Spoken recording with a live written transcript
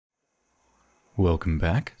Welcome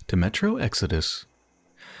back to Metro Exodus.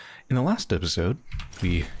 In the last episode,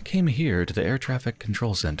 we came here to the Air Traffic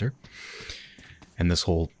Control Center, and this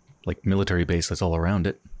whole, military base that's all around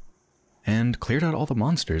it, and cleared out all the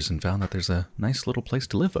monsters and found that there's a nice little place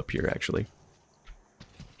to live up here, actually.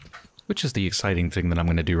 Which is the exciting thing that I'm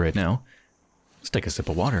going to do right now. Let's take a sip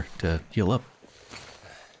of water to heal up.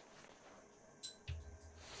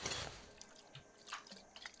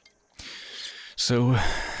 So,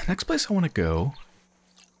 next place I want to go,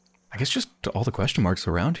 I guess just to all the question marks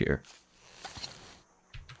around here.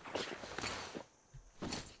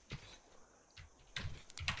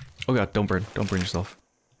 Oh god, don't burn yourself.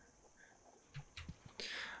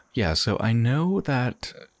 Yeah, so I know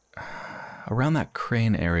that around that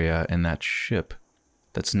crane area and that ship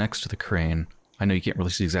that's next to the crane, I know you can't really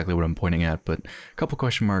see exactly what I'm pointing at, but a couple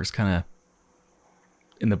question marks kind of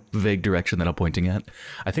in the vague direction that I'm pointing at.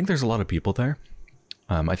 I think there's a lot of people there.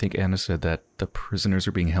 I think Anna said that the prisoners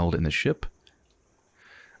are being held in the ship.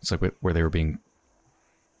 It's like where they were being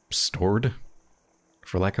stored,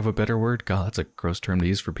 for lack of a better word. God, that's a gross term to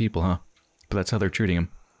use for people, huh? But that's how they're treating them.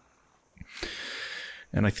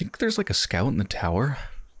 And I think there's like a scout in the tower,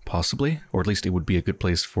 possibly. Or at least it would be a good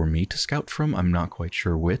place for me to scout from. I'm not quite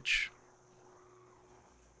sure which.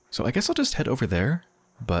 So I guess I'll just head over there.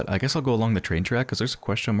 But I guess I'll go along the train track, because there's a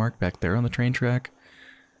question mark back there on the train track.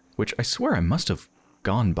 Which I swear I must have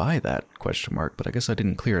gone by that question mark, but I guess I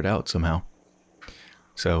didn't clear it out somehow.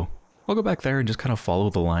 So I'll go back there and just kind of follow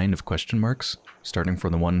the line of question marks, starting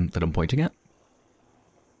from the one that I'm pointing at.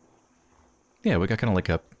 Yeah, we got kind of like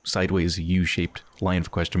a sideways U-shaped line of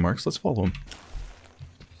question marks. Let's follow them.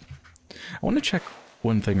 I want to check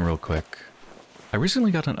one thing real quick. I recently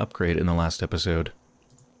got an upgrade in the last episode.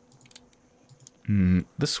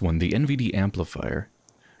 This one, the NVD amplifier,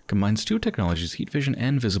 combines two technologies, heat vision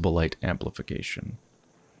and visible light amplification.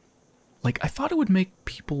 I thought it would make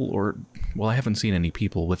people, well, I haven't seen any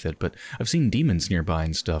people with it, but I've seen demons nearby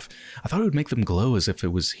and stuff. I thought it would make them glow as if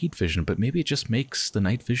it was heat vision, but maybe it just makes the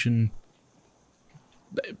night vision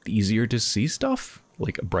easier to see stuff?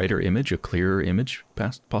 Like a brighter image, a clearer image,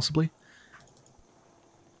 possibly?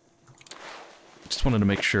 Just wanted to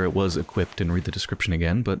make sure it was equipped and read the description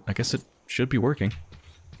again, but I guess it should be working.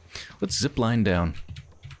 Let's zip line down.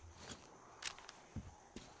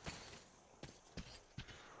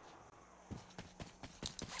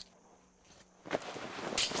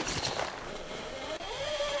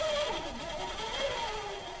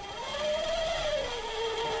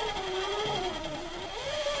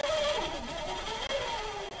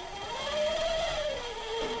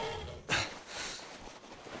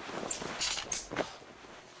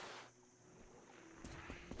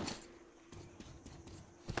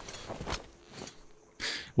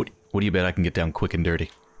 What do you bet I can get down quick and dirty?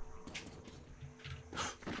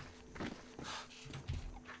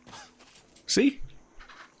 See?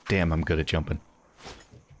 Damn, I'm good at jumping.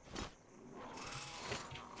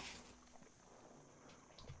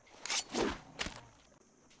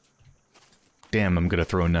 Damn, I'm good at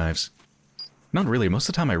throwing knives. Not really. Most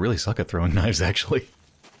of the time I really suck at throwing knives, actually.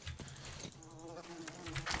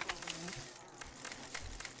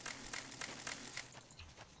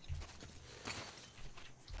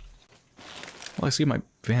 Well, I see my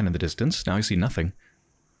van in the distance. Now I see nothing.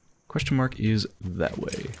 Question mark is that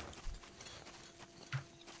way.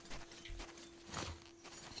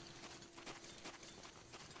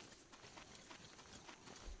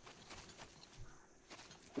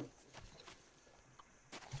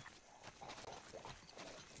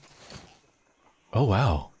 Oh,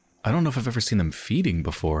 wow. I don't know if I've ever seen them feeding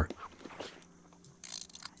before.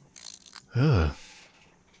 Ugh.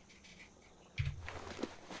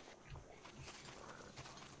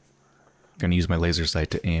 Gonna use my laser sight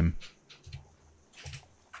to aim.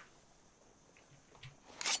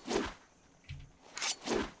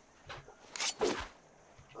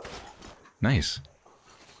 Nice.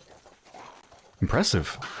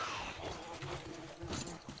 Impressive.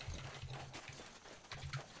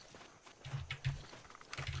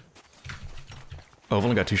 Oh, I've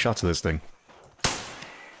only got 2 shots of this thing.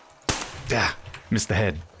 Ah, missed the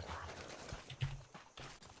head.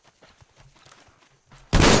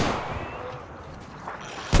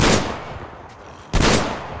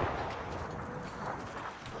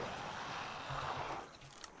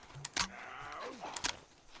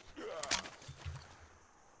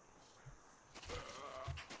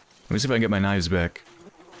 Let me see if I can get my knives back.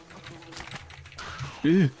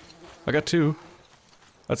 I got 2.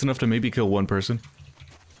 That's enough to maybe kill 1 person.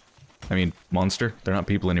 I mean, monster. They're not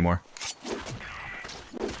people anymore.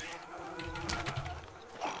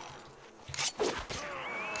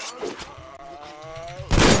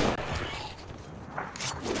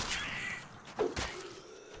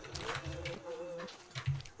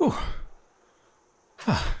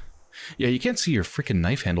 Yeah, you can't see your freaking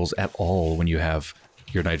knife handles at all when you have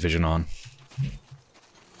your night vision on.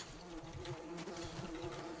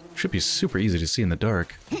 Should be super easy to see in the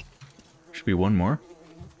dark. Should be one more.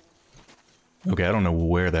 Okay, I don't know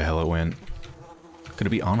where the hell it went. Could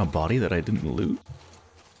it be on a body that I didn't loot?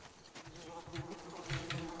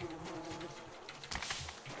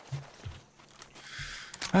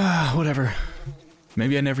 Ah, whatever.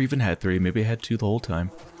 Maybe I never even had 3, maybe I had 2 the whole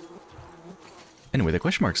time. Anyway, the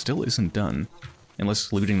question mark still isn't done.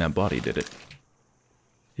 Unless looting that body did it.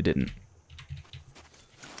 It didn't.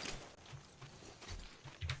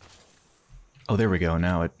 Oh, there we go,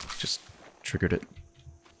 now it just triggered it.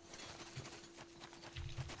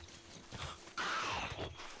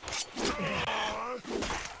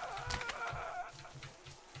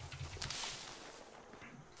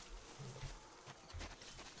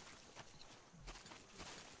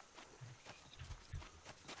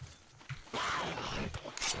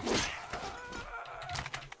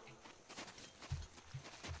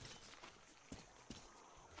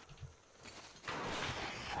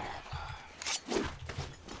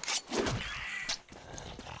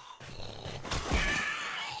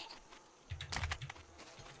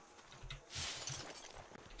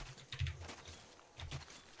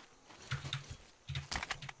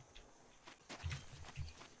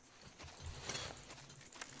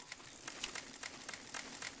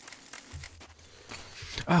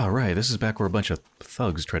 Oh, right, this is back where a bunch of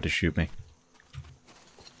thugs tried to shoot me.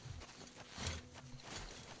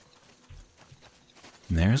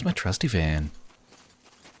 And there's my trusty van.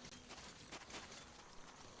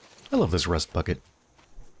 I love this rust bucket.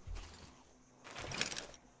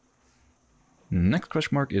 Next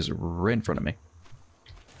question mark is right in front of me.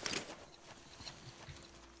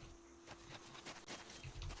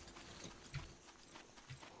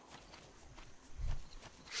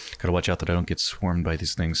 Gotta watch out that I don't get swarmed by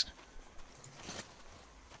these things.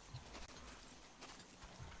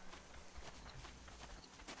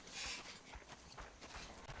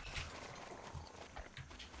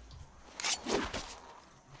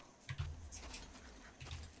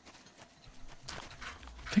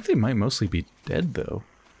 I think they might mostly be dead, though.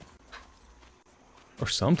 Or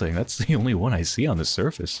something. That's the only one I see on the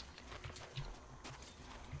surface.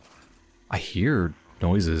 I hear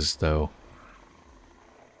noises, though.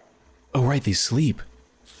 Oh, right, they sleep.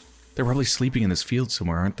 They're probably sleeping in this field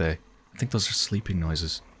somewhere, aren't they? I think those are sleeping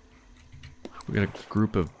noises. We got a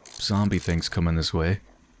group of zombie things coming this way.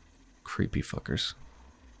 Creepy fuckers.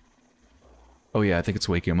 Oh yeah, I think it's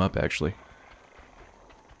waking them up, actually.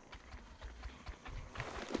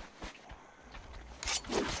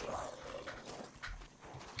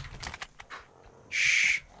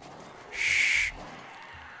 Shh. Shh.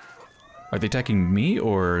 Are they attacking me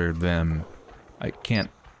or them? I can't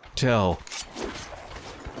tell.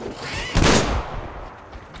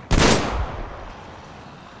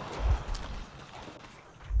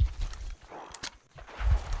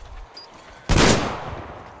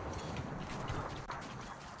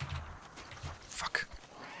 Fuck.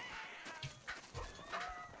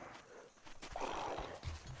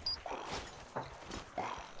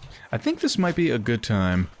 I think this might be a good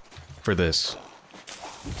time for this.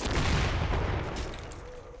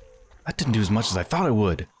 That didn't do as much as I thought it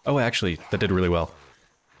would. Oh, actually, that did really well.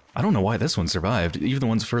 I don't know why this one survived. Even the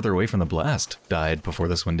ones further away from the blast died before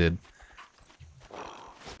this one did.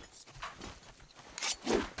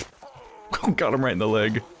 Oh, got him right in the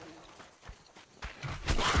leg.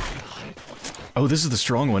 Oh, this is the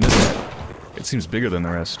strong one, isn't it? It seems bigger than the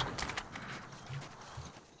rest.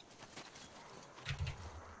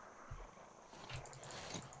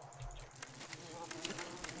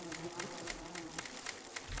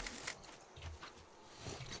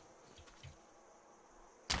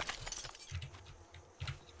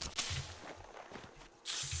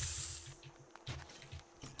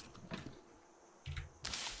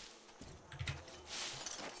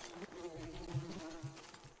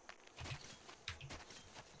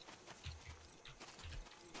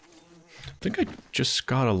 I think I just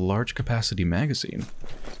got a large capacity magazine.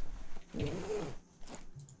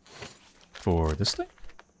 For this thing?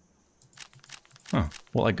 Huh.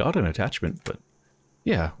 Well, I got an attachment, but...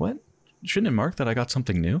 Yeah, what? Shouldn't it mark that I got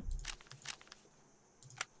something new?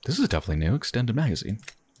 This is definitely new. Extended magazine.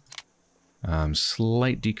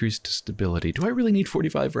 Slight decrease to stability. Do I really need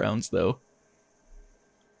 45 rounds, though?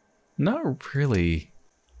 Not really.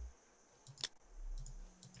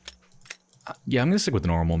 Yeah, I'm gonna stick with the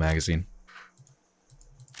normal magazine.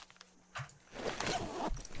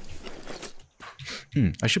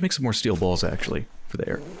 I should make some more steel balls, actually, for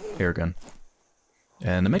the air gun.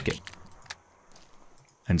 And the medkit.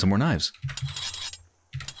 And some more knives.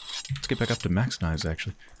 Let's get back up to max knives,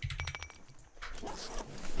 actually.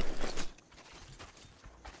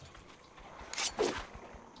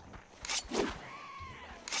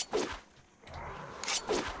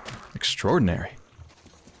 Extraordinary.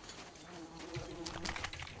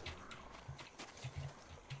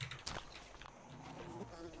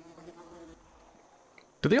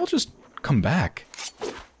 Do they all just come back?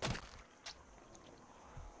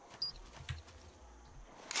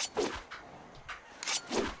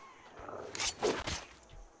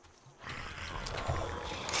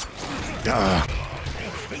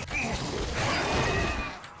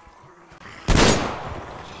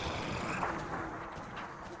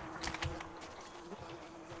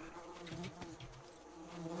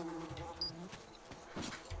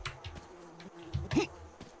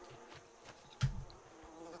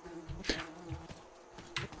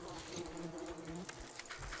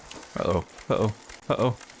 Uh-oh, uh-oh,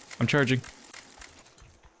 uh-oh. I'm charging.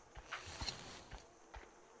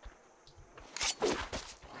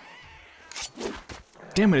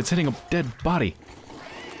 Damn it, it's hitting a dead body.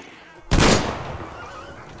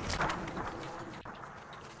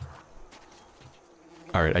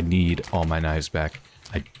 Alright, I need all my knives back.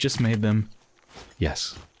 I just made them.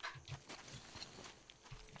 Yes.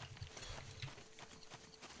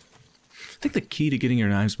 I think the key to getting your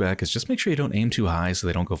knives back is just make sure you don't aim too high so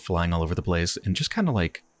they don't go flying all over the place, and just kind of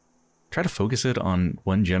like try to focus it on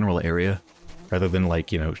one general area rather than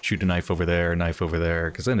like, you know, shoot a knife over there,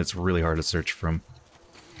 because then it's really hard to search from.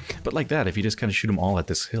 But like that, if you just kind of shoot them all at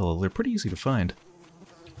this hill, they're pretty easy to find.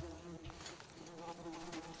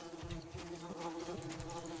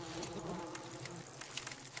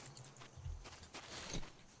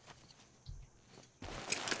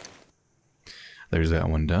 There's that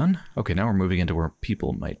one done. Okay, now we're moving into where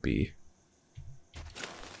people might be.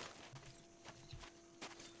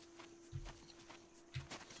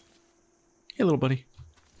 Hey, little buddy.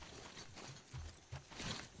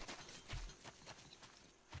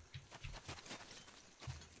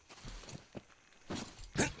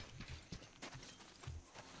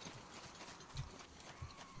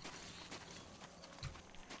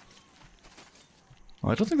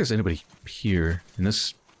 Well, I don't think there's anybody here in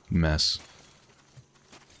this mess.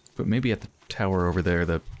 But maybe at the tower over there,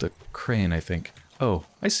 the crane, I think. Oh,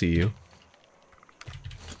 I see you.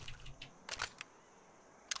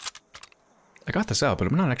 I got this out,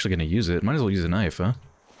 but I'm not actually going to use it. Might as well use a knife, huh?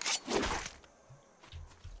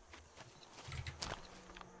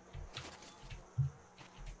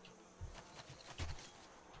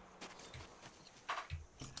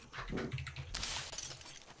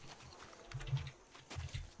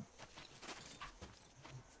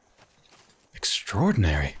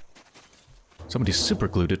 Extraordinary. Somebody super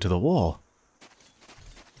glued it to the wall.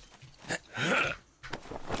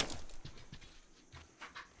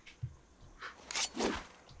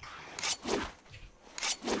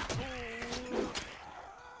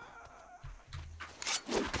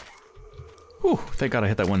 Whew, thank God I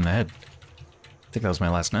hit that one in the head. I think that was my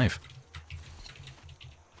last knife.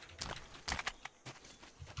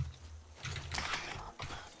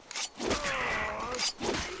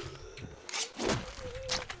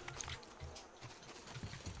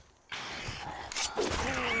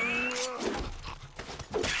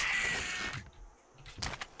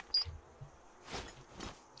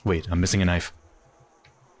 Wait, I'm missing a knife.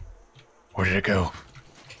 Where did it go?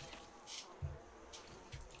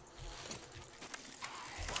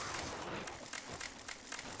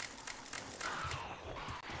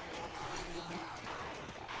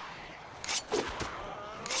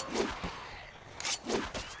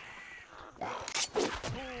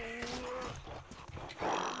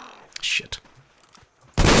 Shit.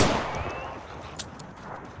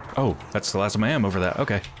 Oh, that's the last of my ammo for that.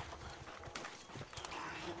 Okay.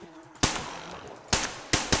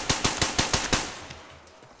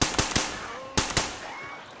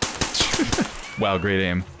 Wow, great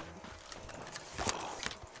aim.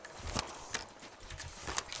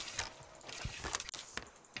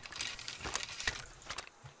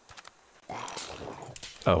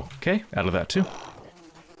 Oh, okay, out of that too.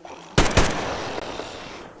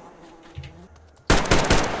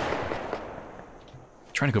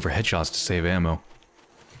 Trying to go for headshots to save ammo.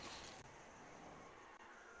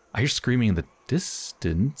 I hear screaming in the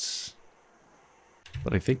distance,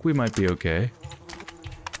 but I think we might be okay.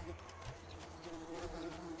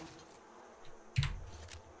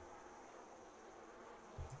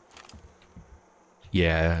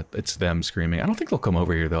 Yeah, it's them screaming. I don't think they'll come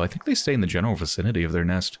over here, though. I think they stay in the general vicinity of their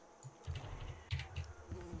nest.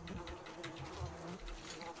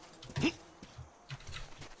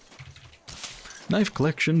 Knife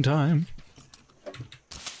collection time.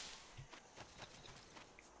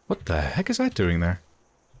 What the heck is that doing there?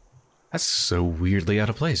 That's so weirdly out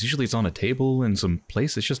of place. Usually it's on a table in some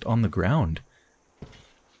place. It's just on the ground.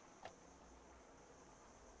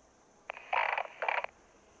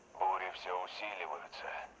 Бури все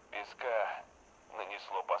усиливаются. Песка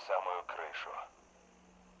нанесло по самую крышу.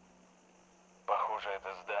 Похоже,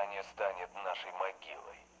 это здание станет нашей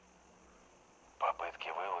могилой. Попытки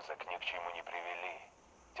вылазок ни к чему не привели.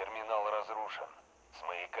 Терминал разрушен. С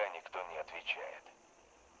маяка никто не отвечает.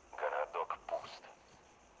 Городок пуст.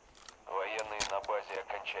 Военные на базе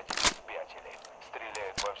окончательно спятили.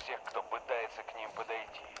 Стреляют во всех, кто пытается к ним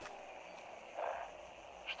подойти.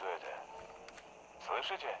 Что это?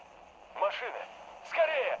 Слышите? Машины!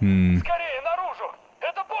 Скорее! Скорее, наружу!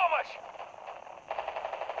 Это помощь!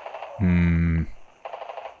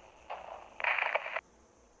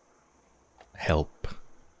 Help.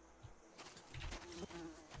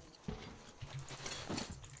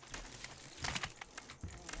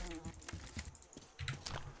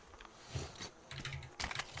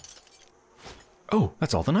 Oh,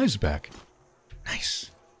 that's all the knives back.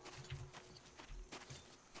 Nice.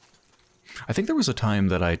 I think there was a time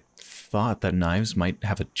that I thought that knives might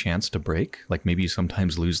have a chance to break, like maybe you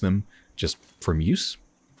sometimes lose them just from use.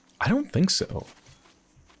 I don't think so.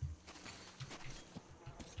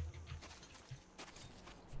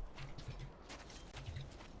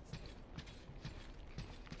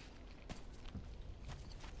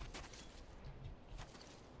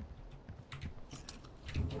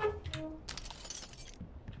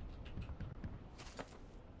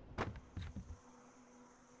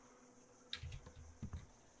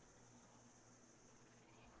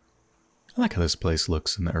 I like how this place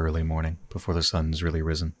looks in the early morning, before the sun's really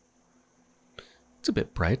risen. It's a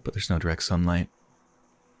bit bright, but there's no direct sunlight.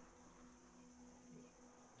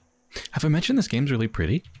 Have I mentioned this game's really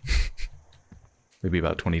pretty? Maybe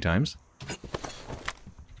about 20 times.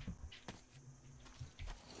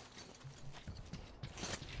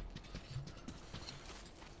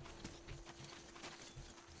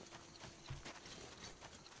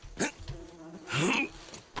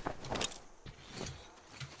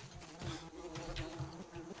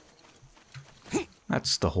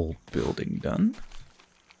 That's the whole building done.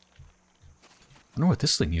 I wonder what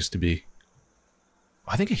this thing used to be.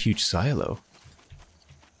 I think a huge silo.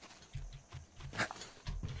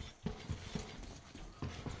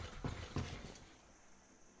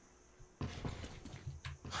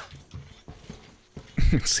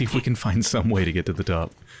 Let's see if we can find some way to get to the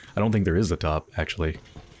top. I don't think there is a top, actually.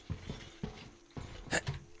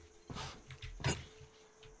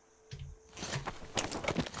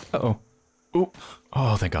 Uh-oh. Ooh.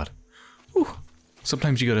 Oh, thank God. Ooh.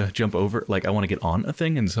 Sometimes you gotta jump over, like I want to get on a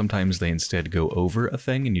thing, and sometimes they instead go over a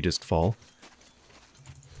thing and you just fall.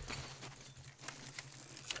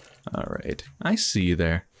 Alright, I see you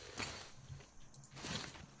there.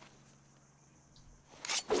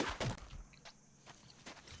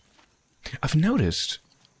 I've noticed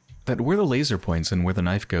that where the laser points and where the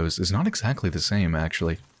knife goes is not exactly the same,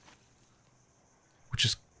 actually. Which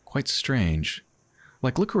is quite strange.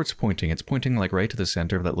 Like, look where it's pointing. It's pointing, like, right to the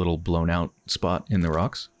center of that little blown-out spot in the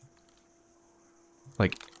rocks.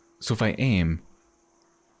 Like, so if I aim...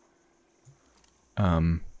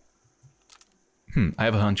 I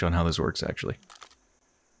have a hunch on how this works, actually.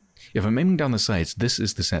 If I'm aiming down the sights, this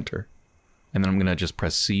is the center. And then I'm gonna just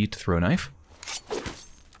press C to throw a knife.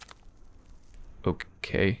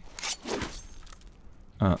 Okay.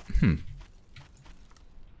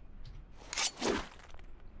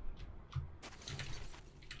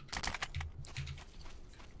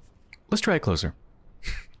 Let's try it closer.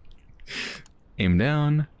 Aim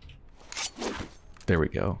down. There we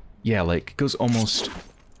go. Yeah, like, it goes almost...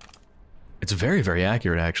 It's very, very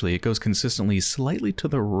accurate, actually. It goes consistently slightly to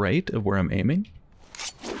the right of where I'm aiming.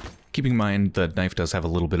 Keeping in mind the knife does have a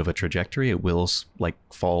little bit of a trajectory. It will, like,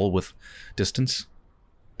 fall with distance.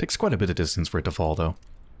 Takes quite a bit of distance for it to fall, though.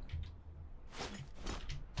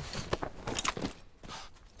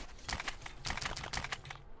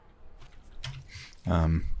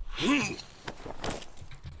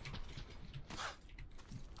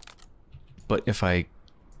 But if I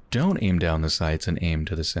don't aim down the sights and aim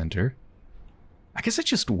to the center, I guess it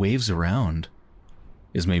just waves around,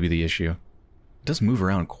 is maybe the issue. It does move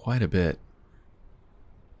around quite a bit.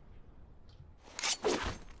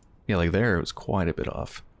 Yeah, like there, it was quite a bit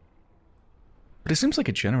off. But it seems like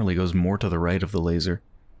it generally goes more to the right of the laser.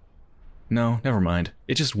 No, never mind.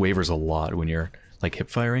 It just wavers a lot when you're, like, hip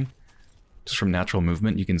firing. Just from natural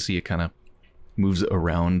movement, you can see it kind of moves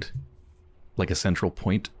around like a central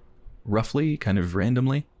point, roughly, kind of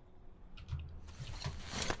randomly.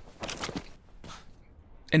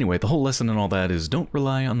 Anyway, the whole lesson and all that is don't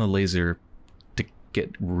rely on the laser to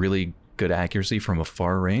get really good accuracy from a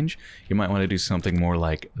far range. You might want to do something more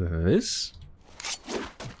like this.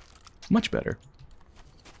 Much better.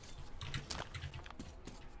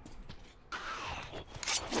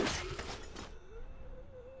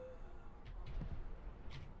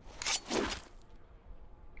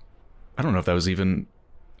 I don't know if that was even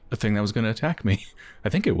a thing that was going to attack me. I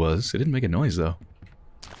think it was. It didn't make a noise, though.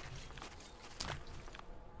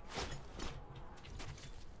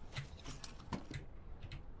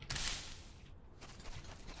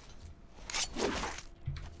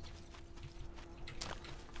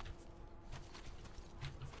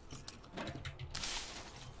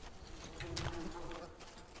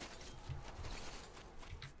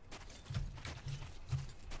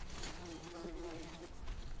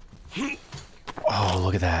 Oh,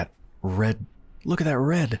 look at that. Red. Look at that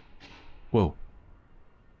red. Whoa.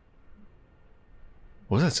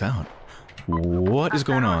 What was that sound? What is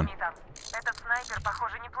going on?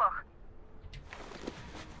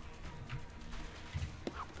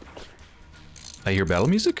 I hear battle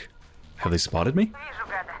music? Have they spotted me?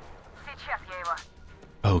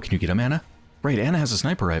 Oh, can you get him, Anna? Right, Anna has a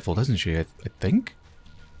sniper rifle, doesn't she? I think?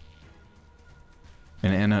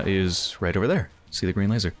 And Anna is right over there. See the green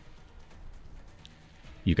laser?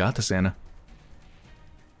 You got this, Anna.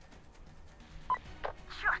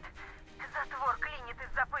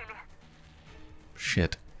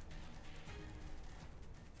 Shit.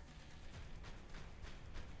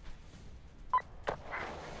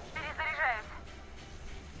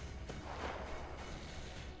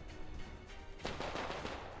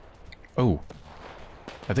 Oh.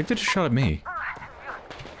 I think they just shot at me.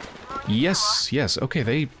 Yes, yes. Okay,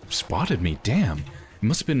 they spotted me. Damn. It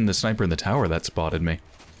must have been the sniper in the tower that spotted me.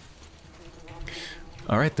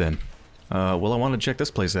 Alright then. Well, I want to check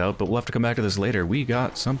this place out, but we'll have to come back to this later. We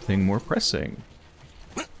got something more pressing.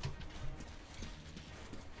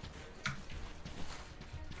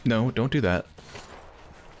 No, don't do that.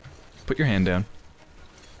 Put your hand down.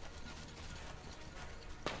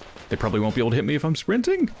 They probably won't be able to hit me if I'm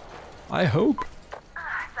sprinting. I hope.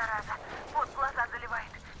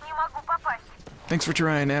 Thanks for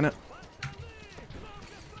trying, Anna.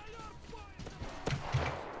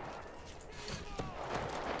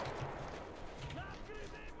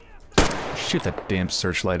 Shoot that damn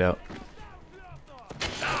searchlight out.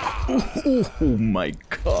 Oh my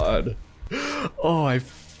god. Oh, I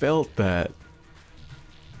felt that.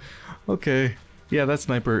 Okay. Yeah, that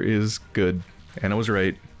sniper is good. Anna was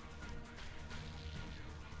right.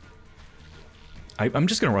 I'm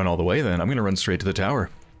just gonna run all the way then. I'm gonna run straight to the tower.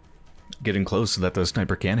 Getting close so that the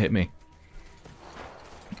sniper can't hit me.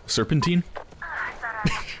 Serpentine?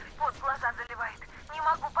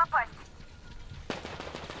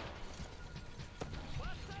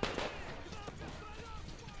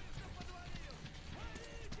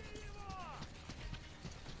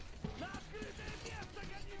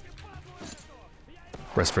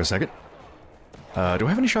 Rest for a second. Do I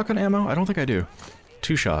have any shotgun ammo? I don't think I do.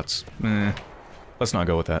 2 shots. Let's not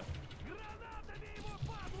go with that.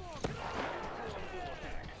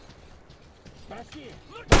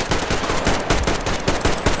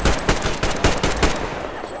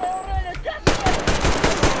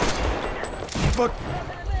 Fuck!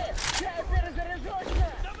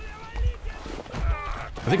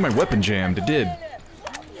 I think my weapon jammed. It did.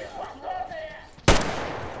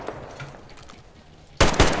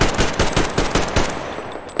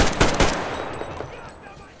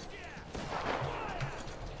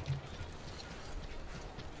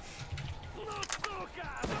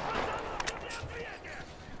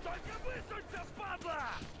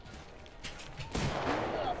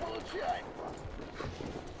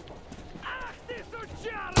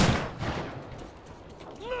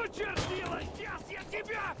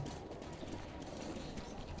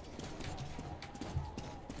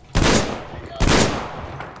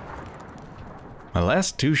 My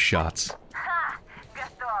last 2 shots.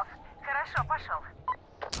 Готов. Хорошо, пошел.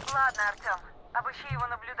 Ладно, Артем. Обыщи его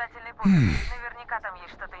наблюдательный пункт. Наверняка там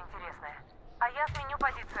есть что-то интересное. А я сменю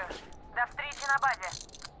позицию. До встречи на базе.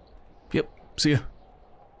 Yep. See ya.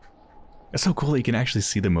 It's so cool that you can actually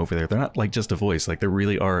see them over there. They're not like just a voice. Like they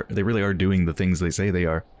really are doing the things they say they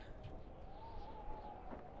are.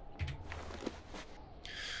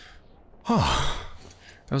 Oh,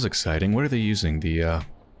 that was exciting. What are they using? The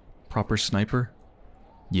proper sniper?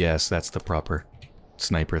 Yes, that's the proper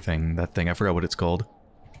sniper thing. That thing, I forgot what it's called.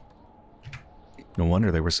 No wonder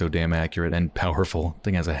they were so damn accurate and powerful.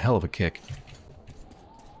 Thing has a hell of a kick.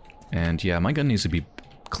 And yeah, my gun needs to be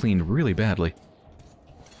cleaned really badly.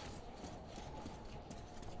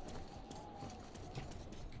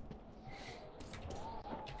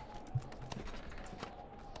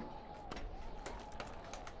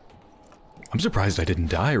 I'm surprised I didn't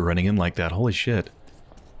die running in like that. Holy shit.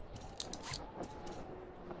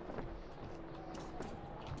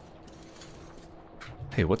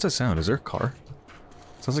 Hey, what's that sound? Is there a car?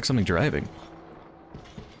 Sounds like something driving.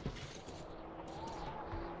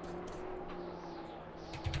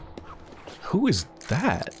 Who is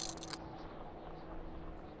that?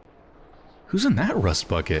 Who's in that rust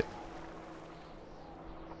bucket?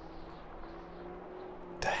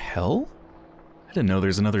 The hell? I didn't know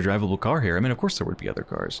there's another drivable car here. I mean, of course there would be other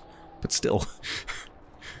cars. But still.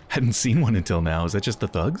 Hadn't seen one until now. Is that just the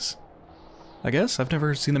thugs? I guess. I've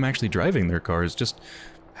never seen them actually driving their cars. Just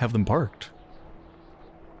have them parked.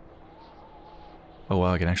 Oh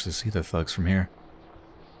wow, I can actually see the thugs from here.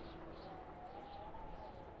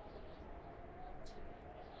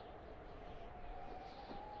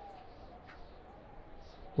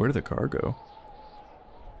 Where did the car go?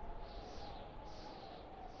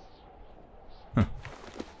 Huh.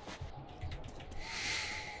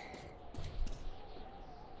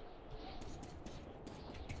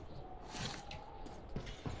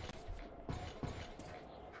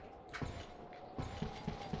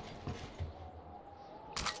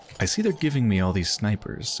 I see they're giving me all these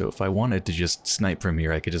snipers, so if I wanted to just snipe from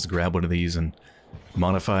here, I could just grab one of these and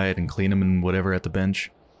modify it and clean them and whatever at the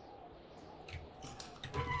bench.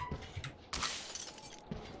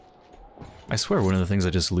 I swear one of the things I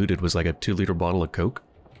just looted was like a 2-liter bottle of Coke.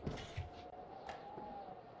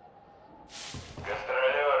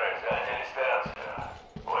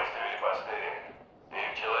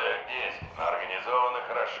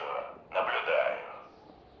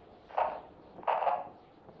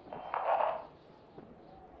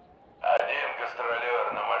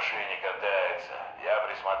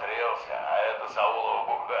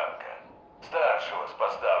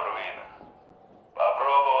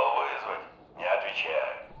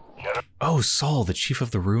 Oh, Saul, the chief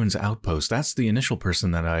of the ruins outpost. That's the initial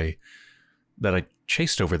person that I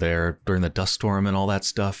chased over there during the dust storm and all that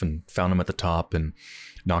stuff, and found him at the top and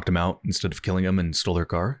knocked him out instead of killing him and stole their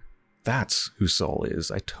car. That's who Saul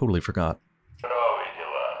is. I totally forgot.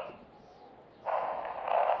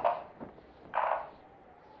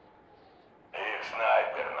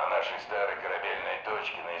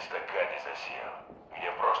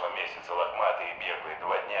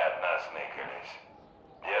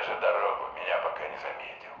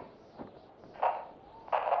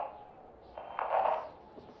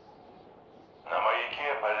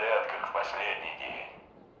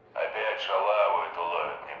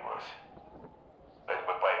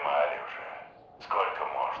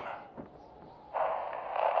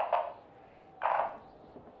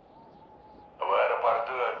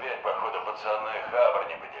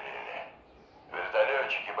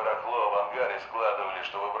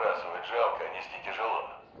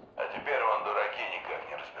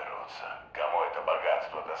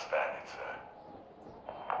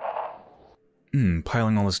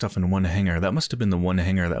 Piling all this stuff in one hangar. That must have been the one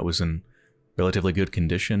hangar that was in relatively good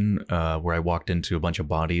condition, where I walked into a bunch of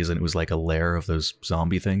bodies and it was like a lair of those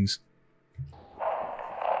zombie things.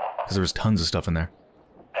 Because there was tons of stuff in there.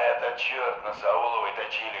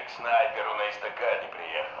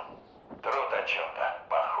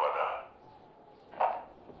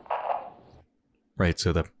 Right,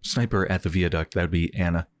 so the sniper at the viaduct, that would be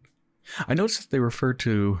Anna. I noticed that they refer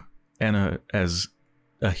to Anna as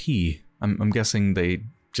a he. I'm guessing they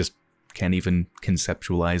just can't even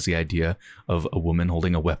conceptualize the idea of a woman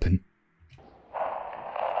holding a weapon.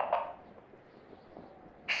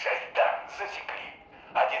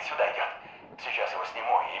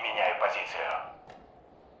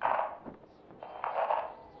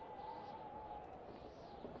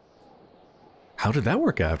 How did that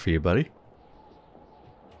work out for you, buddy?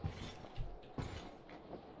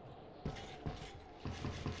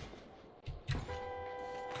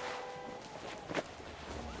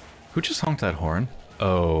 Who just honked that horn?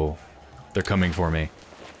 Oh, they're coming for me.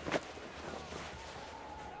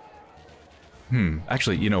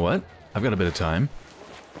 Actually, you know what? I've got a bit of time.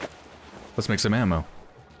 Let's make some ammo.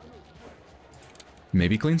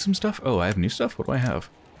 Maybe clean some stuff? Oh, I have new stuff? What do I have?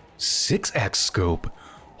 6x scope!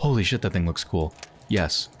 Holy shit, that thing looks cool.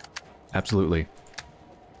 Yes. Absolutely.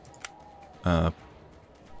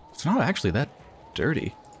 It's not actually that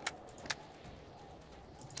dirty.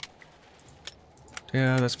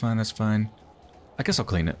 Yeah, that's fine, that's fine. I guess I'll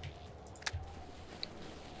clean it.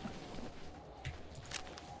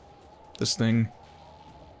 This thing...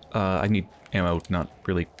 I need ammo, not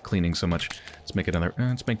really cleaning so much. Let's make another...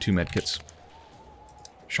 let's make 2 medkits.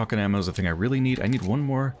 Shotgun ammo is the thing I really need. I need 1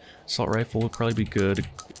 more assault rifle, would probably be good.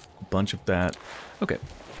 A bunch of that. Okay.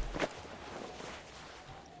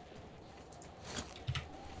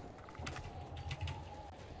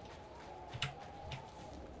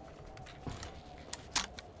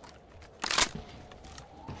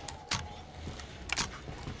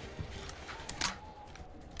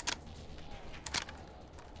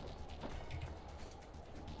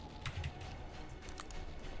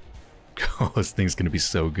 Oh, this thing's gonna be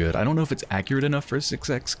so good. I don't know if it's accurate enough for a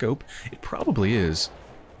 6x scope. It probably is.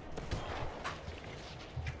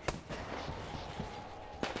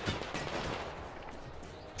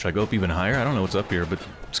 Should I go up even higher? I don't know what's up here, but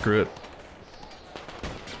screw it.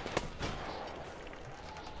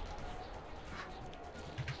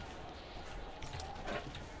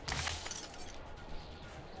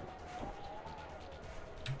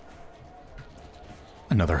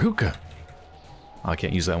 Another hookah. Oh, I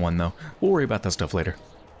can't use that one, though. We'll worry about that stuff later.